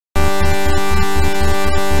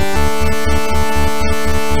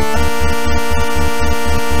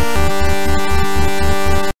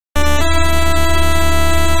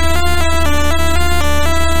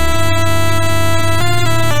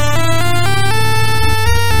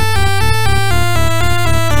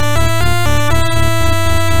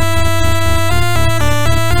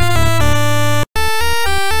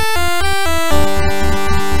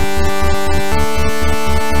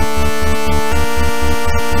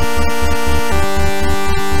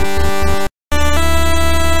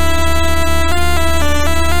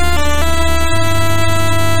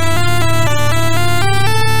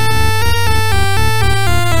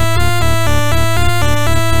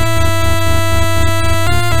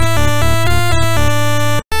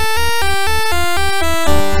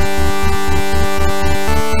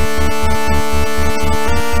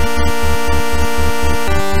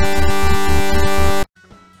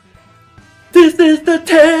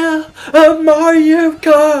Mario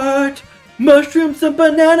Kart! Mushrooms and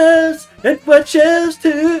bananas and wet shells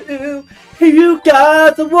too! Hey you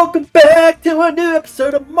guys, and welcome back to a new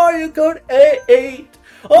episode of Mario Kart 8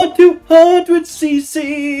 on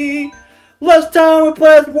 200cc! Last time we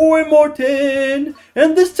played as Roy Morton,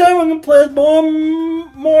 and this time I'm gonna play as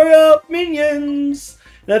more minions.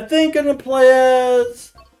 And I think I'm gonna play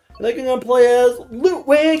as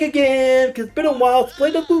Ludwig again, because it's been a while to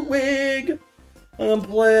play the Ludwig. I'm gonna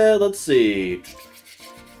play, let's see.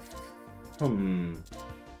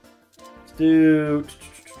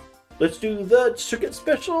 Let's do the circuit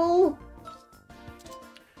special.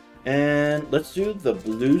 And let's do the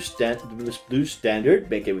blue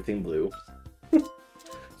standard, make everything blue.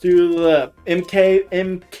 Do the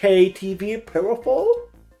MKTV Powerful.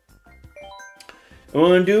 And we're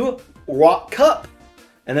gonna do Rock Cup.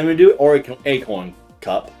 And then we do Acorn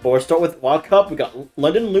Cup. But we'll start with Rock Cup. We got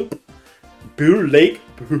London Loop, Boo Lake,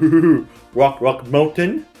 Rock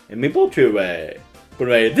Mountain, and Maple Treeway.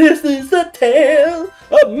 But anyway, this is the tale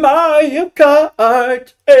of Mario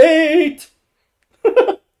Kart 8.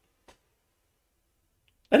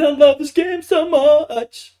 And I love this game so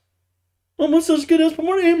much. Almost as good as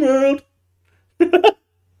Pokemon Emerald.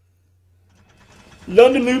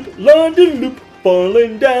 London Loop,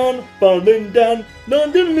 falling down, London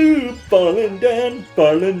Loop, falling down,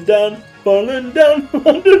 London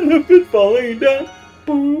Loop is falling down.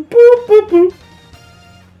 Boo, boo, boo, boo.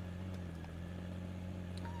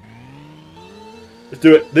 Let's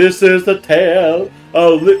do it. This is the tale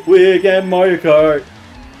of Ludwig and Mario Kart.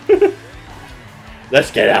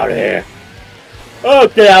 Let's get out of here. Oh,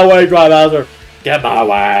 get out of the way, Dry Bowser. Get my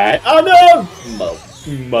way. Oh no!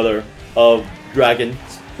 Mother of dragons.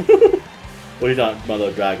 Well, he's not Mother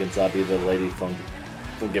of Dragons. That'd be the lady from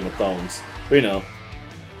Game of Thrones. But you know,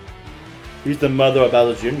 he's the mother of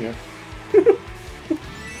Bowser Jr.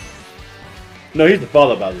 No, he's the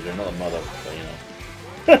father of Bowser Jr., not the mother.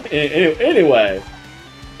 But you know.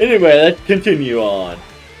 Anyway, let's continue on.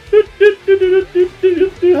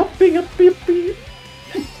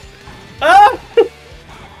 Ah!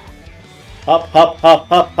 Hop.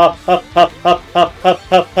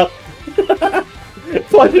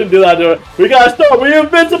 So I didn't do that to it. We gotta start. We're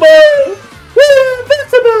invincible! We're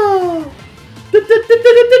invincible!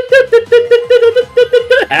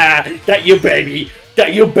 Ah, got you, baby.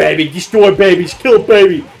 Got you, baby. Destroy babies. Kill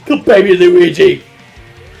baby. Kill baby Luigi.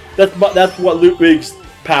 That's what Ludwig's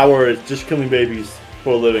power is. Just killing babies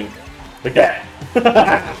for a living. Like that.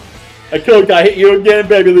 I killed a guy. Hit you again,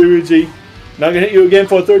 baby Luigi. Not gonna hit you again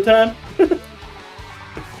for a third time.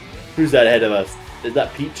 Who's that ahead of us? Is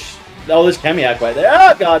that Peach? Oh, there's Kamiak right there.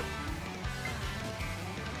 Oh, God.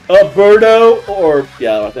 Birdo, or...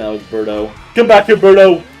 Yeah, I think that was Birdo. Come back here,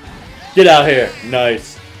 Birdo. Get out here.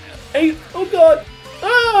 Nice. Hey, oh, God.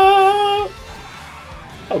 Ah!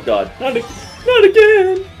 Oh, God. Not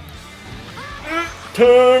again.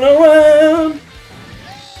 Turn around.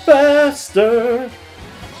 Faster.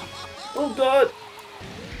 Oh, God.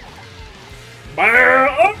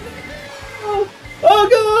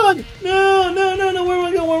 Oh God! No! Where am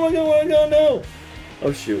I going? No!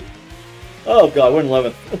 Oh shoot! Oh God, we're in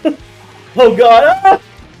 11th. Oh God! Ah!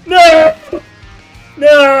 No!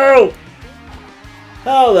 No!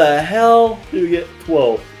 How the hell do we get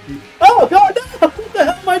 12? Oh God! No! What the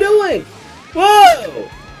hell am I doing? Whoa!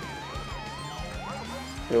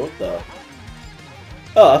 Hey, what the?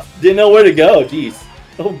 Oh, didn't know where to go. Jeez.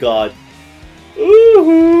 Oh God.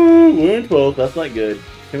 Ooh, we're in 12th. That's not good.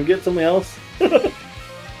 Can we get something else?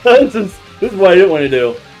 This is what I didn't want to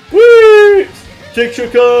do. Whee! Trick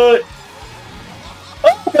cut!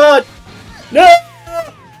 Oh God! No!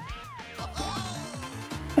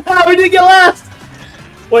 We didn't get last!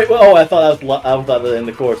 Wait, oh, I thought that was the end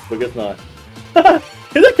of the course, but guess not.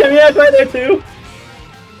 Is that Kamiak right there too?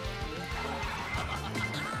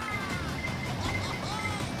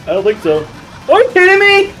 I don't think so. Are you kidding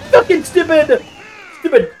me? Fucking stupid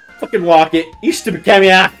fucking rocket. You stupid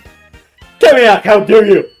Kamiak. Kamiak, how dare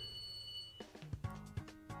you?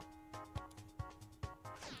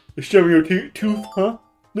 Show me your tooth, huh?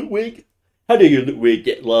 Ludwig? How dare you, Ludwig,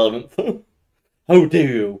 get 11th? How dare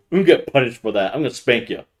you? I'm gonna get punished for that. I'm gonna spank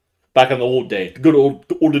you. Back in the old days. The good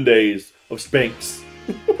olden days of spanks.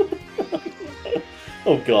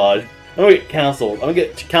 Oh God. I'm gonna get cancelled. I'm gonna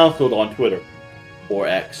get cancelled on Twitter. Or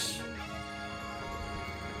X.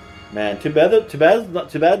 Man, too bad there's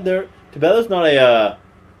not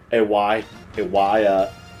a Y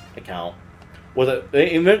account. Was it?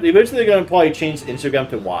 Eventually they're gonna probably change Instagram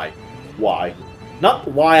to Y. Not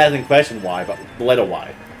Y as in question Y, but the letter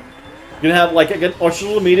Y. You're gonna have like our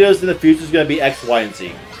social medias in the future is gonna be X, Y, and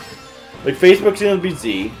Z. Like Facebook's gonna be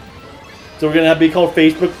Z. So we're gonna be called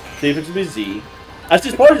Facebook. Facebook should be Z. That's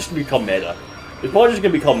just probably just gonna be called Meta. It's probably just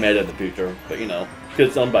gonna be called Meta in the future, but you know, because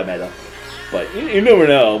it's owned by Meta. But you never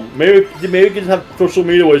know. Maybe we can have social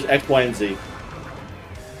media where it's X, Y, and Z.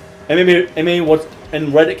 And maybe what's and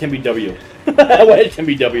Reddit can be W. Reddit can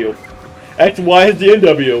be W. X, Y, and Z, and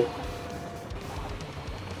W.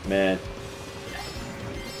 Man.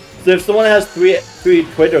 So if someone has three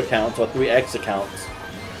Twitter accounts or 3 X accounts,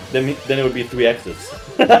 then it would be 3 X's.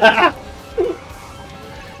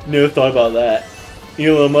 Never thought about that.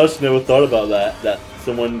 Elon Musk never thought about that. That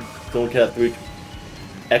someone could have 3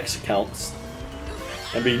 X accounts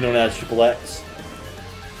and be known as Triple X.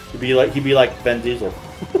 He'd be like Vin Diesel.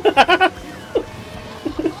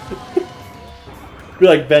 Be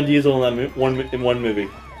like Vin Diesel in that one movie.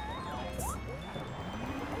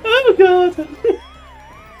 Oh god!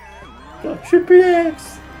 God, Triple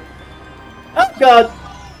X. Oh god!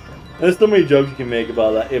 There's so many jokes you can make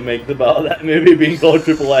about that. It makes about that movie being called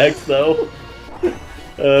Triple X, though.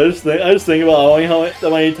 I just think about how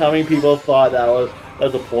many people thought that was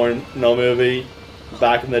a porno movie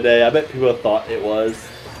back in the day. I bet people thought it was.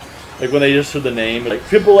 Like when they just heard the name, like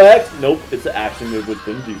Triple X. Nope, it's an action movie with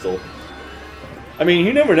Vin Diesel. I mean,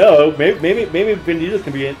 you never know. Maybe Vin Diesel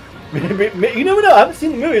can be in. Maybe, you never know. I haven't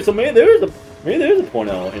seen the movie, so maybe there's a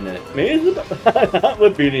porno in it. Maybe it's not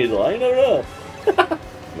with Vin Diesel. I never know.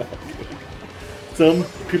 Some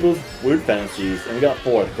people's weird fantasies, and we got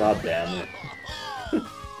 4. God damn it.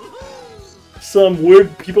 Some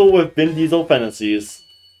weird people with Vin Diesel fantasies.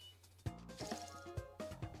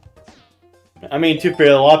 I mean, to be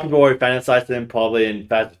fair, a lot of people already fantasized him probably in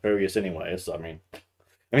Fast and Furious anyway, so I mean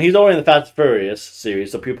he's already in the Fast and Furious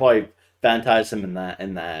series, so people probably fantasize him in that.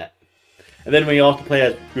 And then when he also play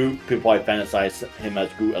as Groot, people probably fantasize him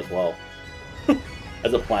as Groot as well.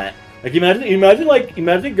 As a plant. Like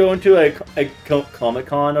imagine going to a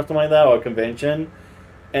Comic-Con or something like that, or a convention,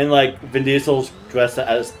 and like Vin Diesel's dressed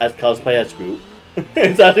as cosplay as Groot.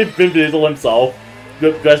 It's actually Vin Diesel himself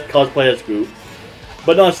dressed cosplay as Groot.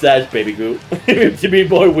 But not that, it's Baby Groot. To be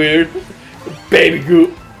more weird. Baby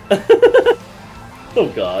Groot.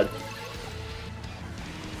 Oh god.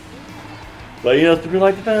 But you know, people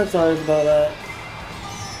like to fantasize about that.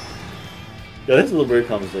 Yeah, this is a weird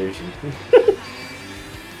conversation.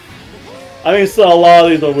 I mean, so a lot of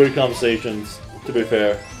these are weird conversations, to be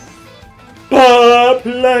fair.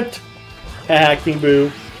 Plant! Haha, King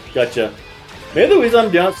Boo. Gotcha. Maybe the reason I'm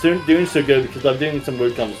doing so good because I'm doing some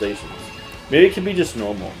weird conversations. Maybe it could be just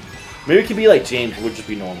normal. Maybe it could be like James, it would just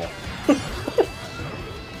be normal.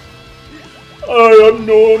 I am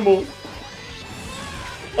normal.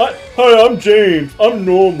 Hi, I'm James. I'm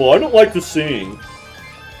normal. I don't like to sing.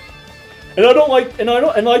 And I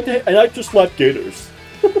like to slap gators.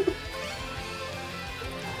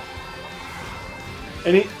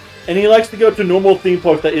 and he likes to go to normal theme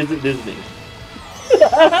parks that isn't Disney.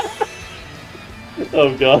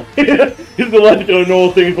 Oh god. He's gonna like to go to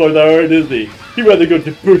normal theme parks that aren't Disney. He'd rather go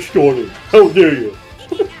to Busch Gardens. How dare you?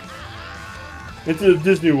 Into the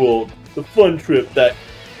Disney World. The fun trip that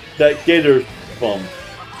Gator's from.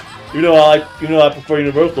 You know I prefer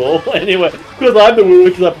Universal. Anyway, because I've been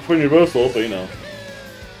weird because I prefer Universal, but you know.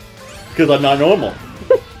 Because I'm not normal.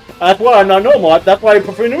 That's why I'm not normal. That's why I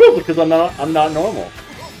prefer Universal, because I'm not normal.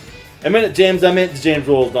 I meant James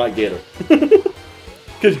Rolls, not Gator.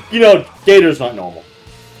 Because you know Gator's not normal.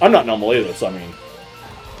 I'm not normal either, so I mean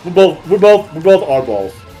we're both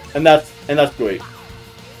oddballs. And that's great.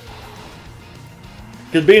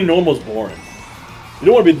 Because being normal is boring. You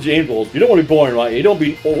don't want to be James Rolls. You don't want to be boring, right? You don't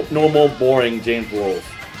be normal, boring James Rolls.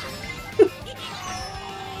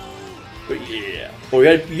 But yeah. Or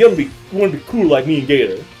you want to be cool like me and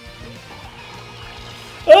Gator.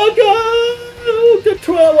 Oh god! Oh, good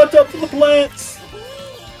try. Watch out for the plants.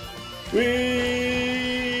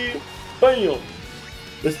 Bam!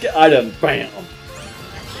 Let's get item. Bam!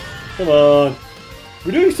 Come on.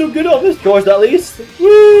 We're doing so good on this course, at least.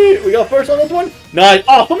 Whee! We got first on this one. Nice.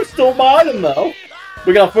 Oh, someone stole my item though.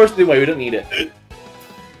 We got first anyway. We don't need it.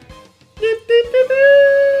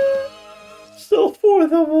 Still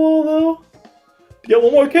fourth overall though. You got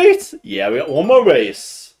one more case? Yeah, we got one more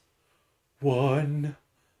race. One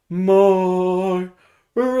more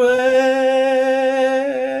race.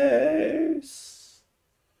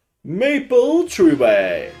 Maple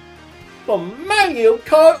Treeway from Mario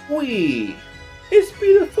Kart Wii. It's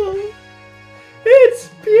beautiful. It's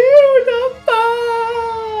beautiful.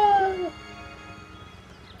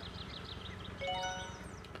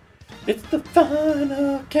 It's the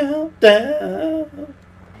final countdown.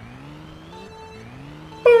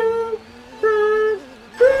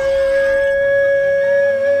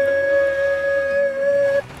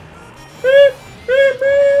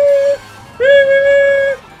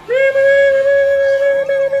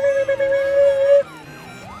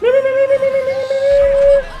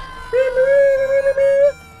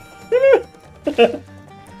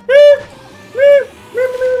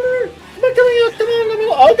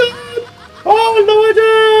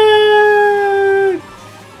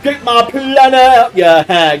 Get my planet out, yeah,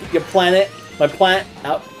 get your planet, my planet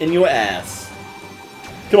out in your ass.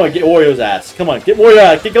 Come on, get Wario's ass. Come on, get Wario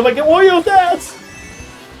ass. Come on, get Wario's ass.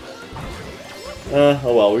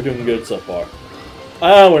 Oh well, we're doing good so far.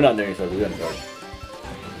 We're not doing so good. We're doing good.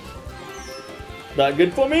 Not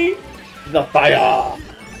good for me. The fire,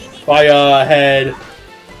 fire head.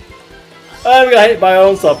 We got hit by our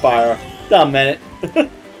own fire. Damn it.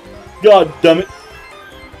 God damn it.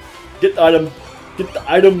 Get the item. Get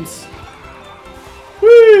the items.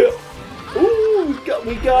 Woo! Ooh, we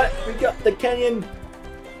got the canyon.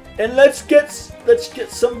 And let's get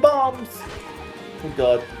some bombs. Oh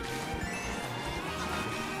god.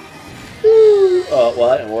 Woo! Oh, well,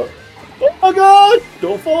 that didn't work. Oh my god!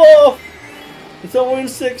 Don't fall off. It's only in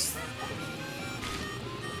 6th.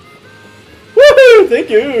 Woohoo! Thank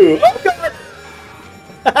you. Oh god.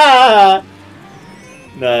 Haha.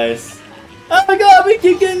 Nice. Oh my god, we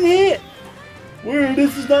keep getting hit! Woo,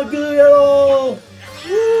 this is not good at all!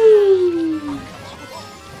 Woo!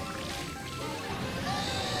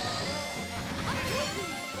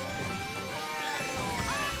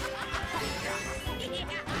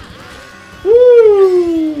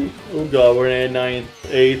 Woo! Oh god, we're in 9th,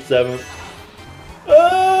 8th, 7th.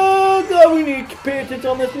 Oh god, we need to pay attention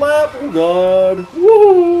on this lap! Oh god!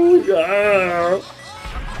 Woo! Yeah.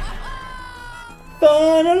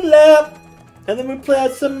 Final lap! And then we play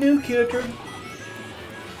out some new character.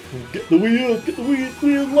 Get the wheel,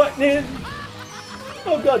 lightning!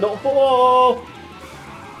 Oh god, don't fall!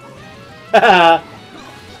 Haha!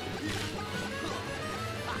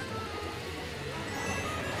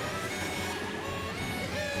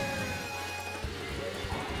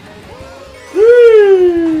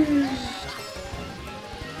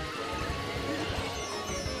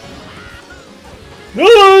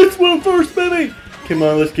 Nice! One first, baby! Come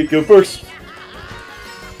on, let's keep going first.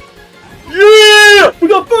 Yeah! We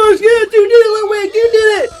got first! Yeah, you did it, Ludwig! You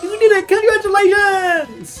did it! You did it!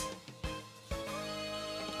 Congratulations!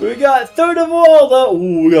 We got third of all, though.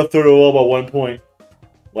 Ooh, we got third of all by 1 point.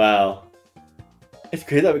 Wow. It's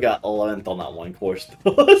crazy that we got 11th on that one course.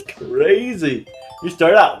 That's crazy. We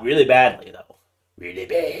started out really badly, though. Really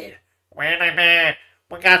bad. Really bad.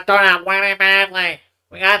 We got started out really badly.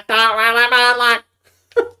 We got started really badly.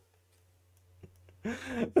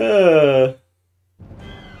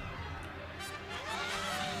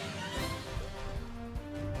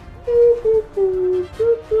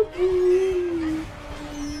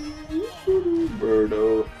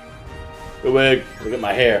 Birdo. Ludwig, look at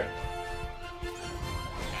my hair.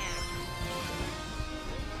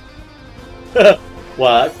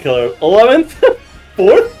 Wow, that killer. 11th?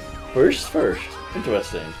 4th? First.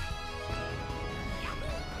 Interesting.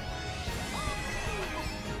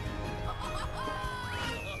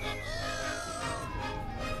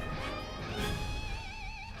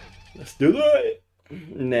 Let's do it.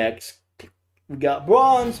 Next, we got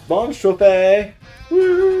bronze trophy.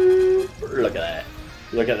 Woo! Look at that.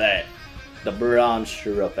 Look at that. The bronze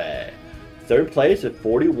trophy. Third place at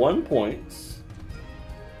 41 points.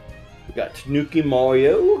 We got Tanuki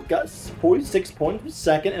Mario, got 46 points for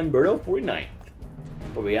second, and Birdo 49th.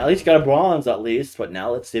 But we at least got a bronze at least. But now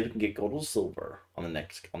let's see if we can get gold or silver on the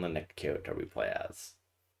next character we play as.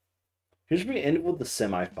 Here's where we end with the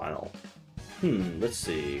semi-final. Let's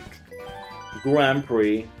see. Grand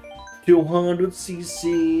Prix,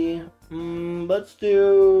 200cc. Let's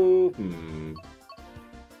do.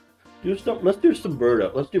 Let's do some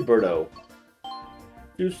Birdo. Let's do Birdo.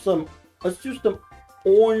 Let's do some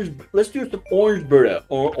orange. Let's do some orange Birdo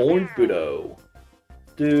or orange Birdo.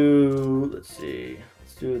 Let's see.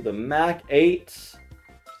 Let's do the Mac 8.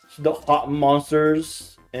 The Hot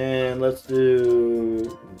Monsters, and let's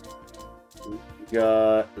do.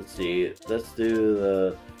 Let's see. Let's do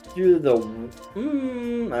the.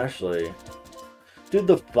 Actually, do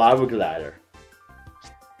the Flower Glider.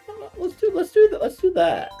 Let's do that. Let's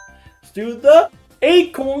do the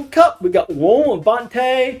Acorn Cup. We got Warm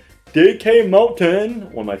Bonte, DK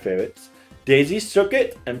Mountain, one of my favorites, Daisy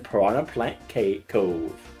Circuit, and Piranha Plant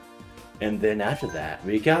Cove. And then after that,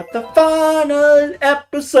 we got the final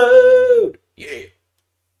episode. Yeah.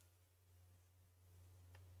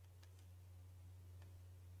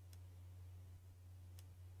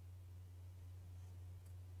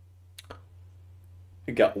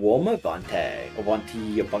 We got Warm Bonte,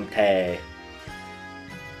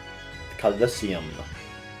 Coliseum.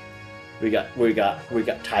 We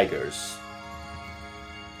got tigers.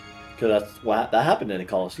 Cause that happened in the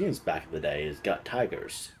Coliseums back in the day. Is got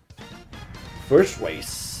tigers. First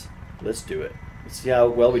race. Let's do it. Let's see how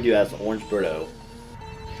well we do as Orange Birdo.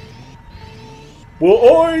 Well,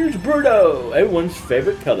 Orange Birdo! Everyone's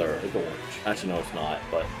favorite color is orange. Actually, no, it's not,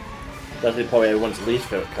 but That's probably everyone's least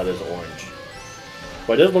favorite color is orange.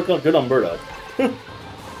 But it does look good on Birdo.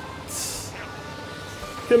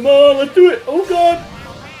 Come on, let's do it! Oh god!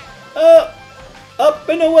 Up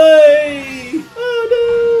and away!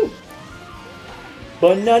 Oh no!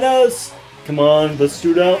 Bananas! Come on, let's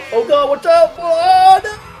shoot out. Oh god, watch out! Oh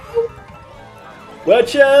no!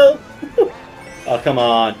 Watch out! Oh, come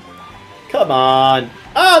on. Come on!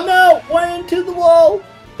 Oh no! Went into the wall!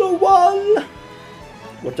 The wall!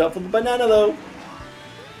 Watch out for the banana though.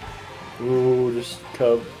 Ooh, just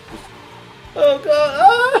cub. Oh god!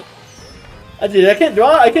 Ah! I can't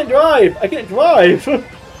drive! I can't drive! I can't drive!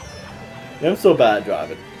 I'm so bad at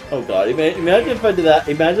driving. Oh god, imagine if I did that.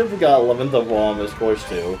 Imagine if we got 11th overall on this course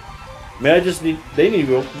too. I just need,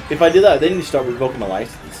 if I did that, they need to start revoking my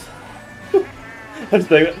license. I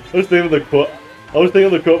was thinking of the quote. I was thinking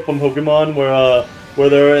of the quote from Pokemon where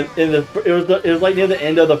they're in the, it was like near the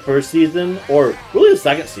end of the first season, or really the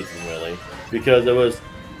second season really, because it was,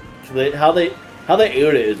 how they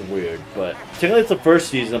aired it is weird, but technically it's the first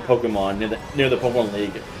season of Pokemon near the Pokemon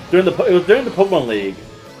League. It was during the Pokemon League,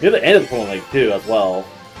 near the end of the Pokemon League too as well,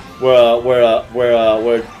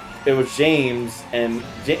 where it was James and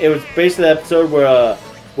it was basically the episode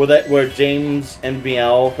where James and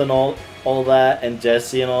Meowth and all that and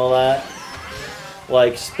Jesse and all that,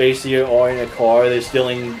 like Spacey are in a car, they're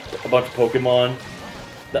stealing a bunch of Pokemon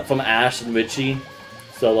from Ash and Richie,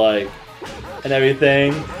 so like, and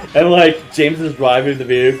everything, and like James is driving the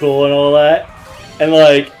vehicle and all that, and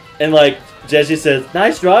like Jesse says,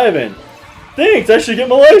 "Nice driving. Thanks, I should get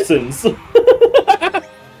my license."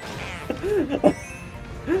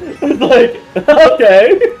 It's like,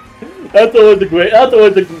 okay. That's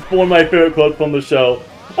always one of my favorite quotes from the show.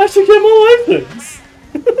 I should get my license.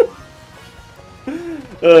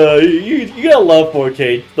 You gotta love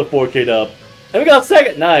 4K, the 4K dub. And we got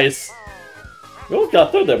second, nice. We almost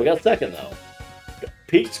got third there, we got second though.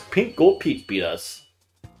 Pink Gold Peach beat us.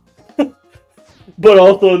 But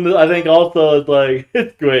also, I think also it's like,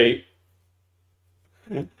 it's great.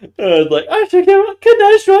 It's like, I should get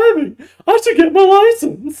nice driving. I should get my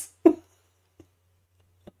license.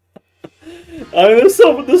 I mean,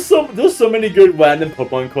 there's so many good random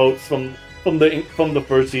Pokemon quotes from the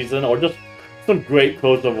first season, or just some great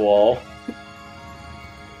quotes overall.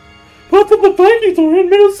 What the Vikings are in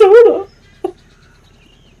Minnesota?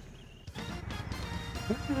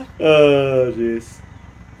 Oh jeez.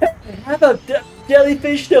 Have a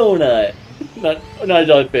jellyfish donut. Not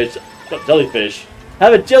jellyfish. Jellyfish.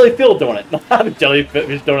 Have a jelly-filled donut. Not have a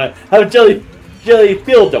jellyfish donut. Have a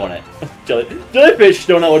jelly-filled donut. Jellyfish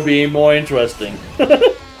donut would be more interesting.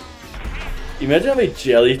 Imagine having a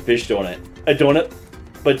jellyfish donut. A donut,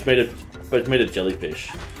 but it's made of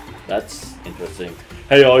jellyfish. That's interesting.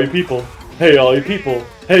 Hey all you people. Hey all you people.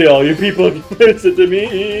 Hey all you people. Listen to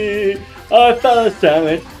me. I found a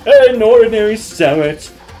sandwich. An ordinary sandwich.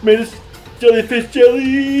 Made of jellyfish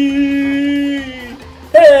jelly.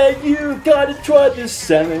 Hey, you gotta try this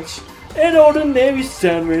sandwich. An ordinary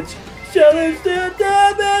sandwich. Jellyfish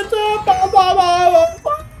sandwich.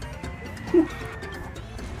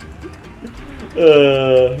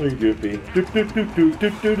 Goofy.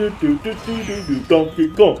 Donkey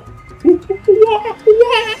Kong.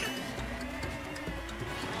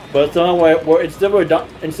 But we're instead of a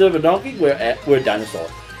donkey, we're a dinosaur.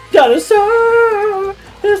 Dinosaur.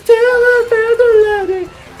 There's still a feather landing.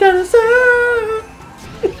 Dinosaur.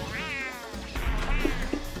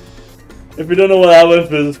 If you don't know what that was,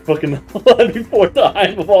 it's fucking Land Before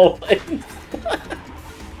Time of all things.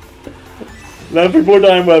 Land Before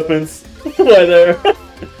Time weapons. Right there.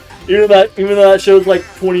 Even though that show's like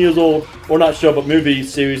 20 years old. Or not show, but movie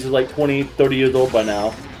series is like 20, 30 years old by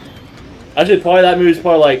now. Actually, that movie's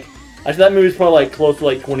probably like close to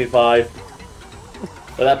like 25.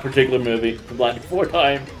 For that particular movie, from Land Before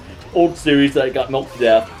Time. Old series that got milked to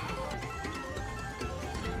death.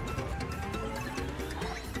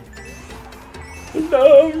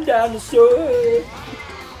 Lone dinosaur.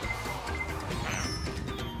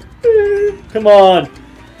 Come on.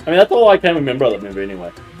 I mean, that's all I can remember of that movie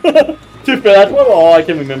anyway. To be fair, that's all I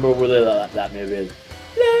can remember over there that movie is.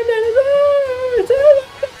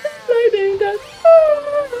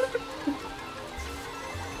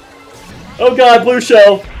 Oh god, blue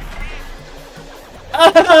shell.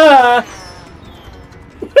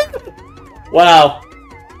 Wow.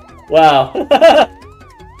 Wow.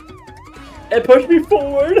 It pushed me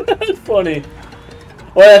forward. That's funny.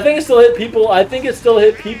 Well, I think it still hit people. I think it still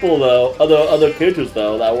hit people though. Other characters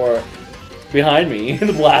though that were behind me in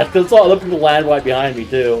the blast. Because other people land right behind me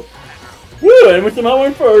too. Woo! And we somehow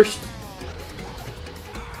went first.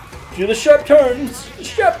 Do the sharp turns. The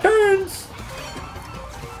sharp turns.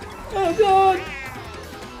 Oh god!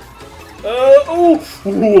 Oh!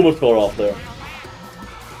 Ooh, almost fell off there.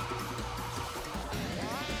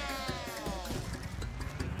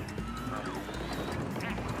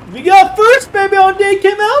 We got first, baby, on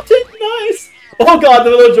DK Mountain! Nice! Oh god, the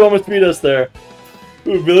villager almost beat us there.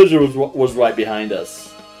 Ooh, villager was right behind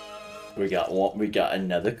us. We got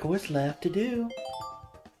another course left to do.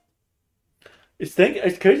 It's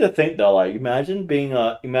crazy to think though, like imagine being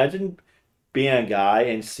a guy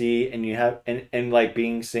and seeing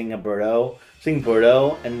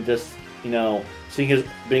Birdo and just, you know, seeing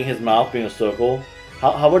his mouth being a circle.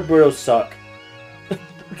 How would Birdo suck?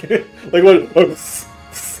 Like what?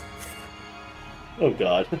 Oh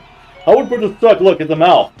god. How would Birdo suck? Look at the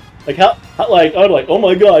mouth. Like how like I'd like, oh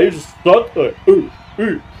my god, he just sucked.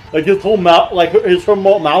 Like his whole mouth, like his whole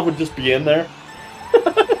mouth would just be in there.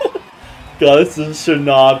 God, this should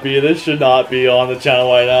not be on the channel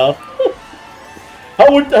right now.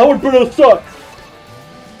 How would Birdo suck?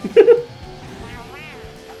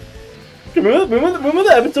 remember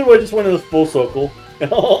the episode where I just went in a full circle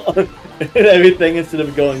and everything instead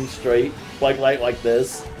of going straight like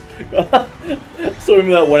this? So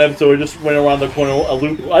remember that one episode where I just went around the corner,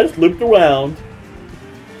 I just looped around.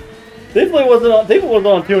 Thankfully it wasn't on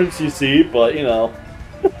 200cc, but you know.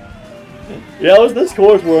 Yeah, it was this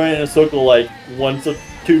course where we're in a circle like once or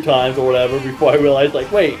two times or whatever before I realized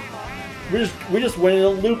like, wait, we just went in a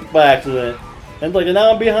loop by accident. And like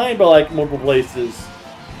now I'm behind by like multiple places.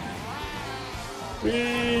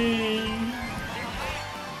 Whee!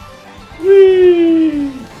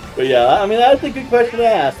 Whee! But yeah, I mean that's a good question to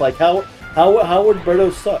ask. Like how would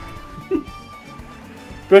Birdo suck?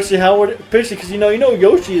 Especially because you know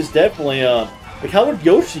Yoshi is definitely like how would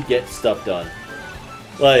Yoshi get stuff done?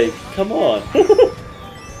 Like, come on.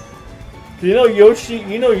 you know Yoshi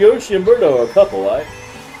and Birdo are a couple, right?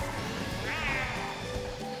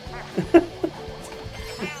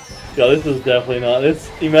 Yeah, this is definitely not.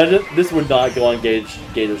 Imagine this would not go on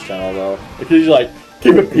Gator's channel though. Because he's like,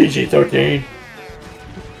 keep it PG-13.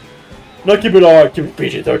 Not keep it R, keep it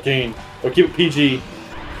PG-13. Or keep it PG.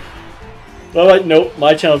 But like, nope,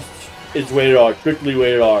 my channel is rated R, strictly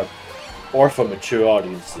rated R. Or for mature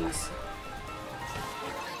audiences.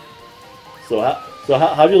 So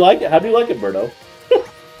how do you like it? How do you like it, Birdo?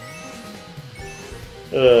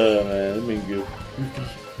 Oh man, I mean good.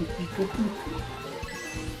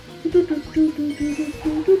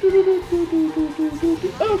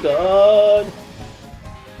 Oh god!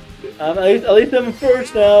 At least I'm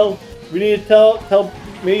first now. We need to tell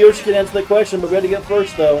maybe Yoshi can answer the question, but we had to get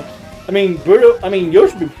first though. I mean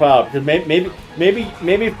Yoshi would be proud because maybe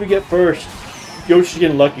if we get first, Yoshi's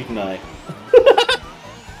getting lucky tonight.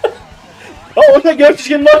 Oh, looks like Yoshi's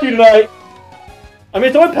getting lucky tonight. I mean,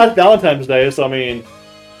 it's only past Valentine's Day, so I mean,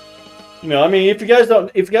 you know, I mean, if you guys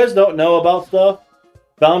don't know about stuff,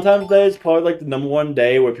 Valentine's Day is probably like the #1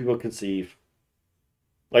 day where people conceive.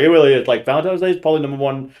 Like it really is. Like Valentine's Day is probably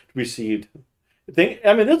 #1 to be received. I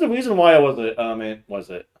mean, there's a reason why was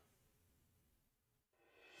it?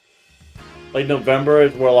 Like November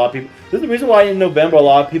is where a lot of people. There's a reason why in November a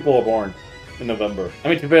lot of people are born. In November. I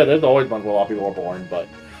mean, to be fair, there's always months where a lot of people are born, but.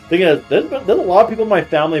 Thing is, there's a lot of people in my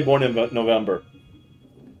family born in November.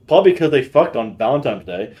 Probably because they fucked on Valentine's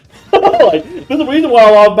Day. Like, there's a reason why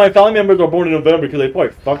a lot of my family members are born in November because they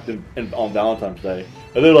probably fucked on Valentine's Day.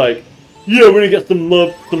 And they're like, yeah, we're gonna get some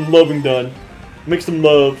loving done. Make some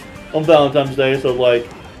love on Valentine's Day. So like,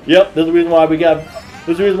 yep, there's a reason why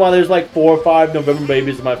there's like 4 or 5 November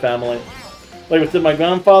babies in my family. Like I said, my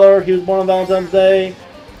grandfather, he was born on Valentine's Day.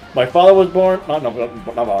 My father was born, not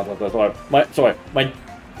Valentine's Day, sorry. My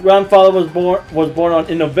grandfather was born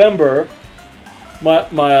in November.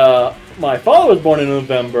 My father was born in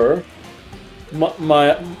November.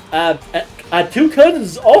 I had 2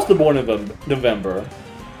 cousins also born in November.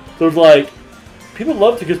 So it's like people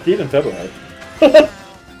love to conceive in February.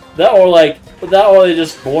 that or they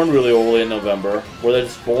just born really early in November, where they're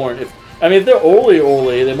just born. If they're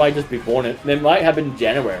early, they might just be born. They might have been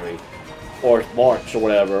January or March or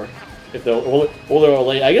whatever. If they're older or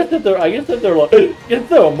late, I guess if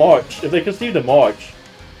they're March, if they conceived in March,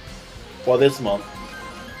 or this month,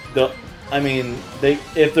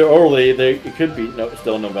 if they're early, it could be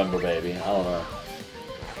still November, baby. I don't know.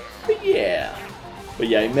 But yeah,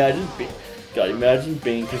 imagine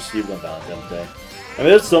being conceived on Valentine's Day. I mean,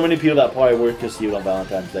 there's so many people that probably were conceived on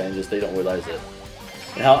Valentine's Day and just they don't realize it,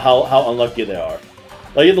 and how unlucky they are.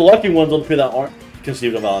 Like the lucky ones are the people that aren't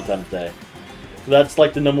conceived on Valentine's Day. That's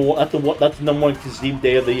like the #1. That's the #1 conceived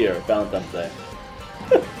day of the year, Valentine's Day.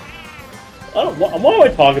 Why do I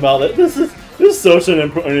talk about it? This is so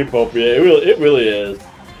inappropriate. It really is.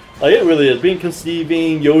 Like it really is. Being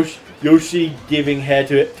conceiving, Yoshi giving head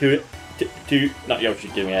to not Yoshi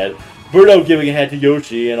giving head, Birdo giving head to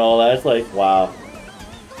Yoshi and all that. It's like wow,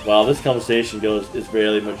 wow. This conversation is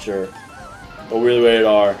really mature. Or really rated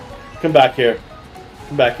R. Come back here,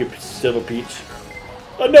 Silver Peach.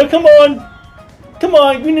 Oh no, come on, come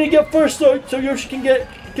on. We need to get first so Yoshi can get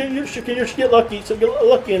Yoshi get lucky, so get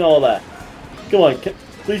lucky and all that. Come on,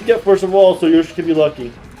 please get first of all so Yoshi can be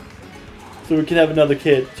lucky. So we can have another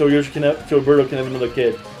kid. So Birdo can have another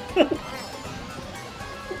kid. I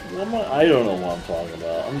don't know what I'm talking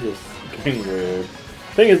about. I'm just being weird.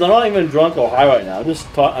 Thing is, I'm not even drunk or high right now.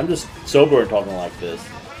 I'm just sober and talking like this.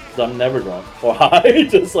 Cause I'm never drunk or high. I'm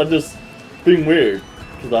just being weird.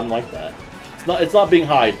 Cause I'm like that. It's not being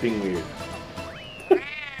high. It's being weird.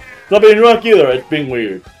 It's not being drunk either. It's being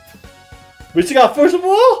weird. We still got first of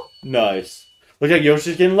all. Nice. Looks like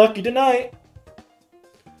Yoshi's getting lucky tonight.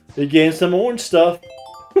 They gained some orange stuff.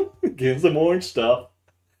 Gained some orange stuff.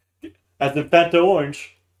 As in Fanta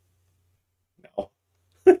Orange. No.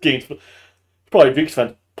 Gains. Probably drinks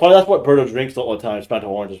Fanta. Probably that's what Birdo drinks all the time. It's Fanta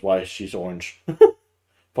Orange is why she's orange.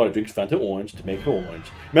 Probably drinks Fanta Orange to make her orange.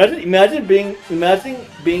 Imagine being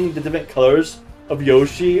the different colors of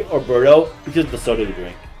Yoshi or Birdo because of the soda they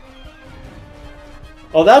drink.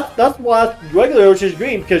 Oh, that's why regular Yoshi is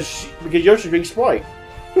green because Yoshi drinks Sprite.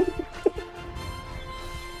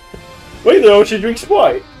 Regular Yoshi drinks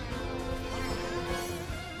Sprite.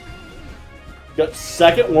 Got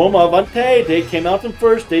second warm up on Tay. They came out in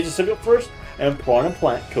first. They just took it first, and Prawn and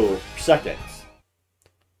Plant Co seconds.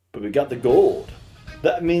 But we got the gold.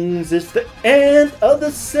 That means it's the end of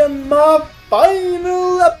the semi-final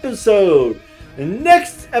episode. The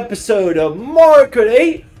next episode of Mario Kart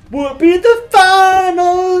 8 will be the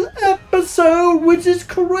final episode, which is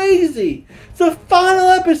crazy. It's the final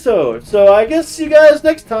episode. So I guess see you guys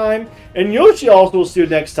next time. And Yoshi also will see you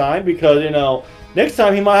next time because, you know, next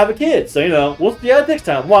time he might have a kid. So, you know, we'll see you guys next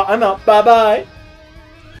time. Well, I'm out. Bye-bye.